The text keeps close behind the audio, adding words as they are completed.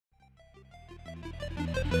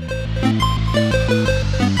Hey,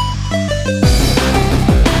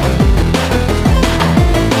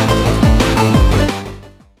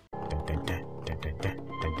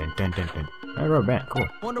 rubber band, cool.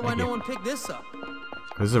 Wonder why no one picked this up.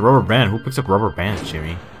 This is a rubber band. Who picks up rubber bands,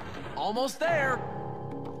 Jimmy? Almost there.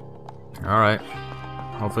 Alright.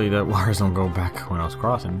 Hopefully the wires don't go back when I was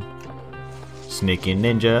crossing. Sneaky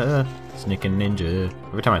ninja. Sneaky ninja.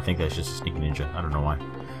 Every time I think that's just a sneaky ninja. I don't know why.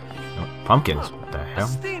 Pumpkins. What the hell? A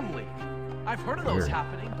steam leak. I've heard of those Weird.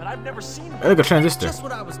 happening, but I've never seen Hey, look, a transistor. Just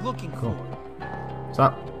what I was looking Cool. for.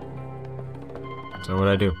 Stop. So what do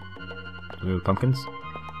I do? Do the pumpkins?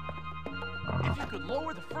 I don't know. If you could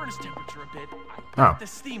lower the furnace temperature a bit, Oh. I bet the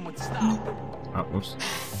steam would stop. Oh, oops.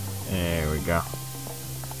 There we go.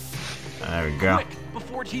 There we go. Quick,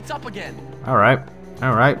 before it heats up again. Alright.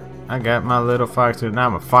 Alright. I got my little fire suit. Now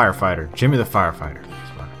I'm a firefighter. Jimmy the firefighter.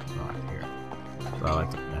 That's what I like here. That's what I like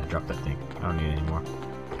to drop that thing. I don't need it anymore.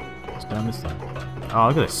 What's down this thing? Oh,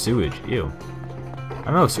 look at the sewage. Ew. I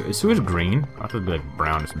don't know. Is sewage green? I thought it'd be like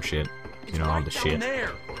brown or some shit. You know, all the shit.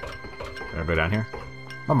 There. Can I go down here?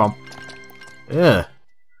 My mom. Ugh.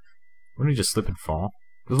 Wouldn't he just slip and fall?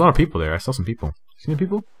 There's a lot of people there. I saw some people. See any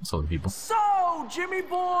people? I saw some people. So, Jimmy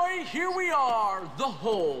boy, here we are. The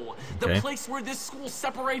hole. Okay. The place where this school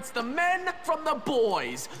separates the men from the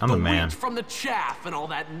boys. I'm the man. wheat from the chaff and all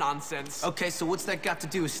that nonsense. Okay, so what's that got to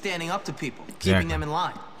do with standing up to people? Exactly. Keeping them in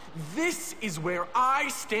line? This is where I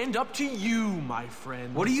stand up to you, my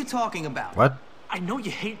friend. What are you talking about? What? I know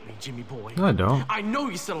you hate me, Jimmy boy. No, I don't. I know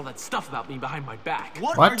you said all that stuff about me behind my back.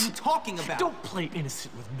 What What? are you talking about? Don't play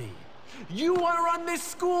innocent with me. You want to run this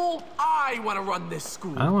school? I want to run this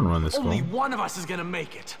school. I don't want to run this school. Only one of us is going to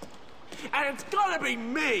make it. And it's going to be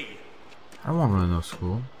me. I don't want to run no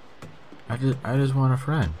school. I just want a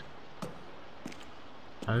friend.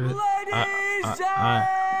 Ladies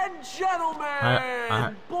and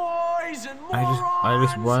gentlemen, boys and morons, I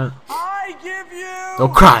just want. I give you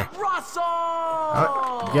Don't cry.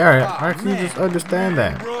 Russell. Gary, I can just understand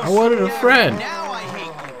that. I wanted a friend. Now I hate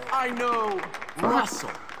you. I know,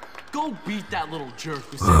 Russell. Go beat that little jerk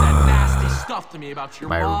who said that nasty stuff to me about your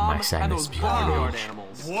My mom and sadness those beyond barnyard rage.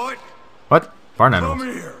 animals. What? What? Barn Come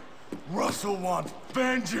animals. here. Russell wants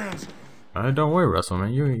vengeance. Don't worry, Russell,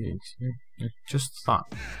 man. You just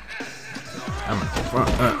stop.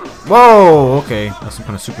 Whoa! Okay, that's some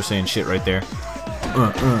kind of Super Saiyan shit right there.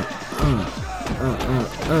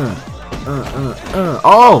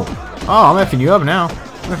 Oh! Oh, I'm effing you up now.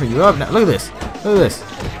 I'm effing you up now. Look at this. Look at this.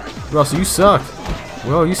 Russell, you suck.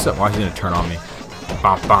 Well, you suck. Why is he gonna turn on me?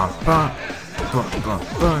 Bum, bum, bum. Bum, bum,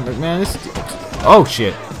 bum. Like, man, this. Oh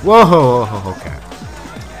shit! Whoa! Okay.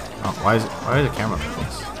 Oh, why is the camera like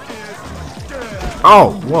this?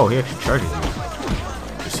 Oh! Whoa! He actually charges you.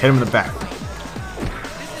 Just hit him in the back.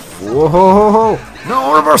 Whoa!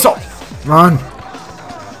 No reversal! Run!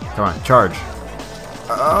 Come on, charge!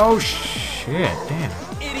 Oh shit! Damn!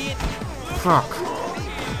 Idiot! Fuck!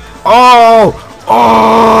 Oh!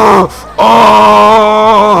 Oh!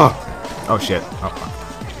 Oh! Oh shit! Oh fuck!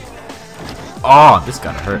 Oh, this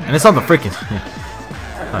gotta hurt, and it's on the freaking.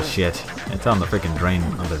 Oh shit! It's on the freaking drain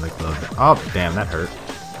of the like. Oh damn, that hurt.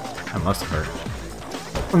 That must have hurt.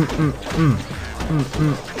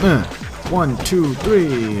 1, 2,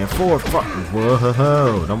 3, 4, 5.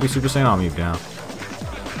 Whoa! Don't be Super Saiyan on me now.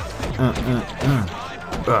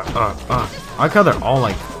 I like how they're all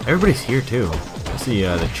like. Everybody's here too. I see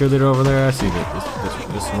the cheerleader over there. I see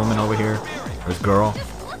this woman over here. This girl.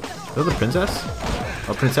 Is that the princess?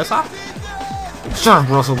 Oh, princessa? Shut up,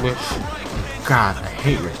 Russell, bitch. God, I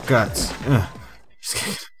hate your guts.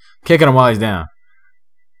 Just kicking him while he's down.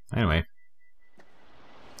 Anyway.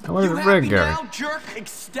 I wanted You to happy red Gary. now, jerk?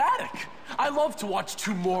 Ecstatic! I love to watch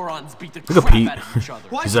two morons beat the Look at crap Pete. out of each other.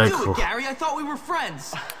 Why'd He's you like, do it, Gary? I thought we were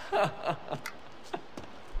friends.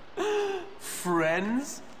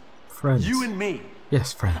 Friends? Friends. You and me.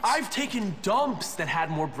 Yes, friends. I've taken dumps that had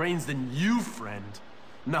more brains than you, friend.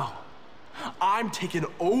 No. I'm taking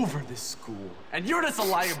over this school, and you're just a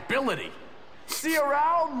liability. See you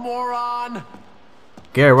around, moron!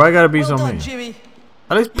 Gary, why I gotta be Well so done, mean? Jimmy.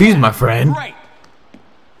 At least Pete's my friend. Great.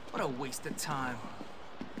 What a waste of time.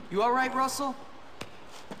 You all right, Russell?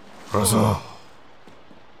 Russell.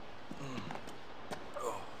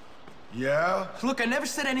 Yeah? Look, I never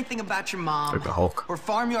said anything about your mom Like the Hulk. or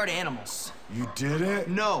farmyard animals. You did it?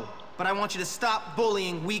 No, but I want you to stop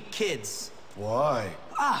bullying weak kids. Why?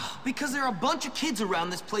 Because there are a bunch of kids around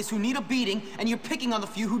this place who need a beating, and you're picking on the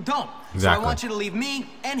few who don't. Exactly. So I want you to leave me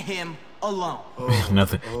and him alone.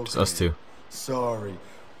 Nothing. Just us two. Sorry.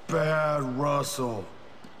 Bad Russell.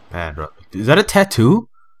 Bad. Is that a tattoo?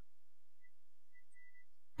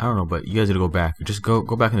 I don't know, but you guys gotta go back. Just go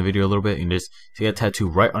back in the video a little bit and just see a tattoo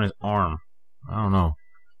right on his arm. I don't know.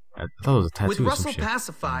 I thought it was a tattoo. With or Russell some shit.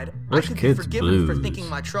 pacified, Rich I could be Kid's forgiven for Blues. thinking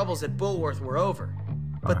my troubles at Bullworth were over.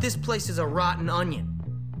 But this place is a rotten onion.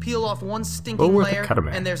 Peel off one stinking Bullworth layer,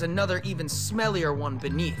 Academy. and there's another even smellier one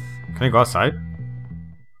beneath. Can I go outside?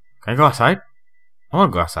 Can I go outside? I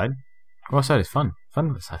want to go outside. Go outside is fun.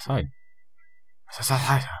 Fun is outside.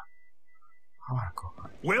 I want to go.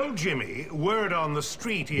 Well, Jimmy, word on the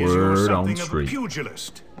street is Word you're on something the of a street.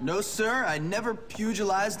 pugilist. No, sir, I never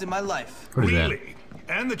pugilized in my life. What is that? Really?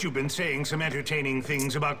 And that you've been saying some entertaining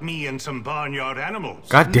things about me and some barnyard animals.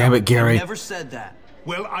 God damn it, I Gary. never said that.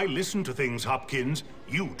 Well, I listen to things, Hopkins.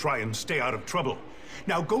 You try and stay out of trouble.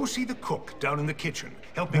 Now go see the cook down in the kitchen.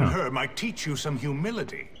 Helping her might teach you some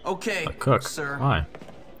humility. Okay, A cook. sir. Why?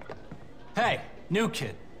 Hey, new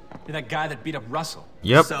kid. You're that guy that beat up Russell.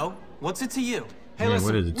 Yep. So, what's it to you? Hey, Yeah, listen,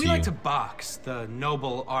 what is it to we like you? to box, the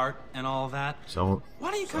noble art and all that. So.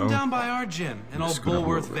 Why don't you come so? down by our gym in old Just gonna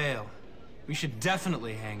Bullworth move it. Vale? We should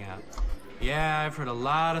definitely hang out. Yeah, I've heard a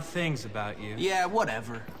lot of things about you. Yeah,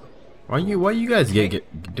 whatever. Why you guys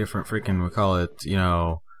get different freaking, we call it, you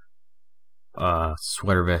know,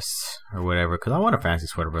 sweater vests or whatever? Because I want a fancy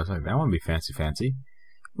sweater vest like that. I want to be fancy.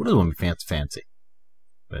 Who doesn't want to be fancy?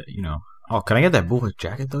 But you know, oh, can I get that Bullworth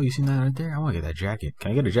jacket though? You seen that right there? I want to get that jacket.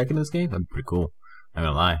 Can I get a jacket in this game? That'd be pretty cool. I'm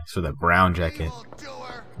gonna lie. So that brown jacket.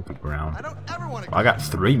 It'd be brown. Oh, I got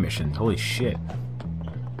 3 missions. Holy shit.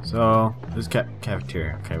 So this is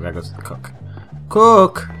cafeteria. Okay, we gotta go to the cook.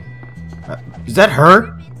 Cook. Is that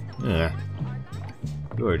her? Yeah.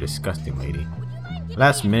 You are a disgusting lady.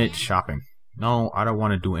 Last minute shopping. No, I don't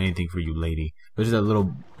want to do anything for you, lady. There's a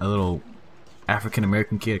little African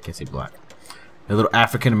American kid. I can't say black. A little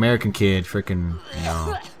African American kid, freaking, you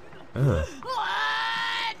know. Ugh.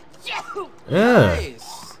 Ugh.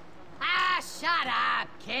 Nice. Ah, shut up,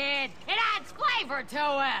 kid. It adds flavor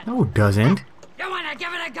to it. No, it doesn't. You want to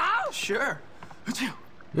give it a go? Sure.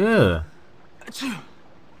 Yeah.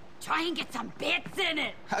 Try and get some bits in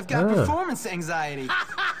it. I've got Ugh. performance anxiety.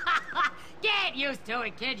 Get used to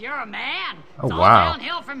it, kid. You're a man. Oh, It's all wow.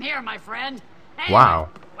 downhill from here, my friend. Anyway, Wow.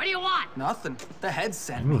 What do you want? Nothing. The head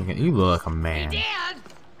sent me. You look like a He man. did?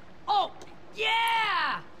 Oh,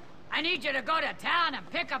 yeah. I need you to go to town and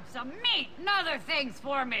pick up some meat and other things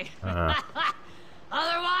for me.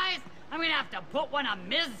 Otherwise, I'm going to have to put one of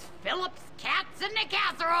Ms. Phillips' cats in the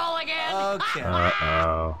casserole again. Okay.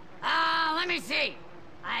 Uh-oh. Let me see.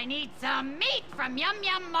 I need some meat from Yum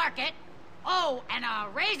Yum Market. Oh, and a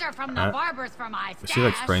razor from the barber's for my stash. Is she,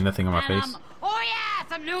 like, spraying that thing on my And, face? oh yeah,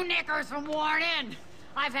 some new knickers from Worn In.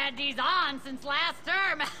 I've had these on since last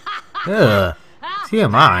term. Ugh.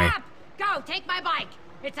 TMI. Crap. Go, take my bike.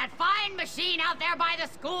 It's that fine machine out there by the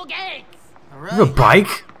school gates. All You have a right.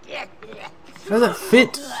 bike? How does that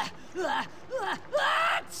fit?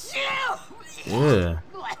 Yeah.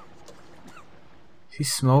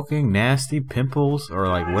 She's smoking, nasty, pimples, or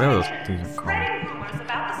like whatever those things are called. Spreading rumors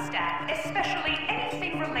about the staff, especially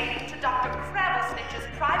anything relating to Dr. Crabblesnitch's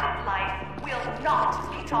private life, will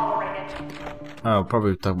not be tolerated. Oh,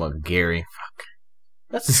 probably talking about Gary. Fuck.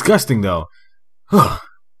 That's disgusting, though.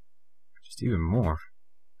 Just even more.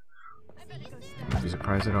 Not be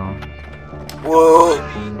surprised at all. Whoa!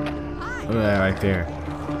 Look at that right there.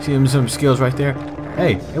 See him some skills right there.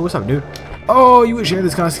 Hey, what's up, dude? Oh, you would share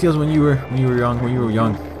this kind of skills when you were young.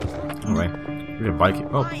 Alright, we're gonna bike it.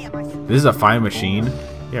 Oh, this is a fine machine.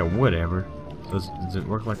 Yeah, whatever. Does it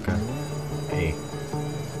work like a? Hey,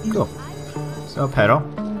 cool. So pedal,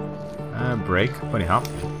 brake, bunny hop.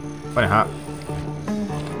 So,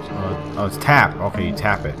 oh, it's tap. Okay, you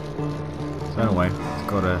tap it. So anyway, let's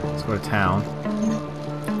go to town.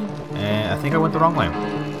 And I think I went the wrong way.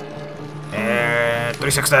 And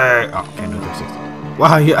 360. Oh, can't do 360.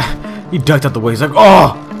 Wow, yeah, he ducked out the way. He's like,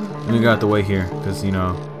 oh, and we got out the way here because you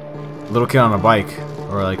know, little kid on a bike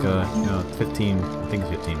or like a 15. I think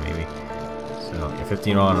it's 15 maybe. So yeah,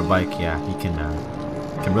 15-year-old on a bike. Yeah, he can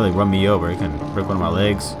really run me over. He can break one of my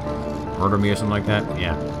legs, murder me or something like that.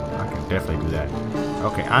 Yeah, I can definitely do that.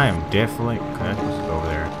 Okay, I am definitely. Can I supposed to go over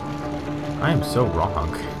there? I am so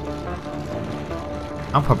wrong.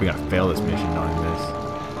 I'm probably gonna fail this mission knowing this.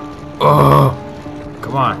 Oh,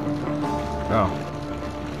 come on, go.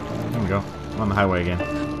 There we go. I'm on the highway again.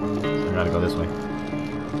 I gotta go this way.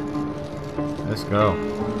 Let's go.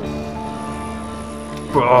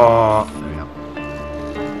 Oh, there we go.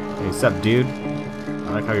 Hey, what's up, dude? I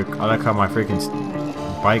like how my freaking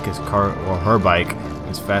bike is her bike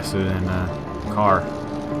is faster than a car.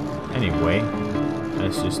 Anyway,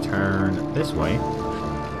 let's just turn this way.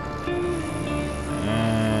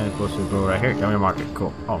 And it's supposed to go right here. Come here, market.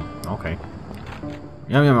 Cool. Oh, okay.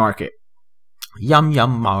 Yum Yum Market. Yum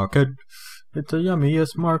Yum Market. It's the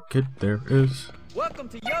yummiest market there is. Welcome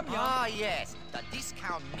to Yum Yum. Ah, yes, the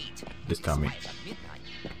discount meat. Discount meat. It's at midnight.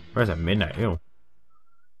 Where's at midnight? Ew.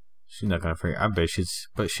 She's not gonna freak. I bet she's.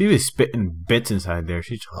 But she was spitting bits inside there.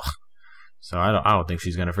 She's. Ugh. So I don't think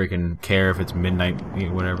she's gonna freaking care if it's midnight,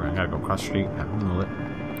 whatever. I gotta go across the street.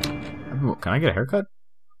 Can I get a haircut?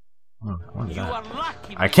 Oh, I want that.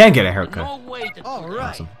 I can get a haircut. All right.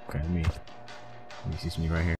 Awesome. Okay, let me see something right here.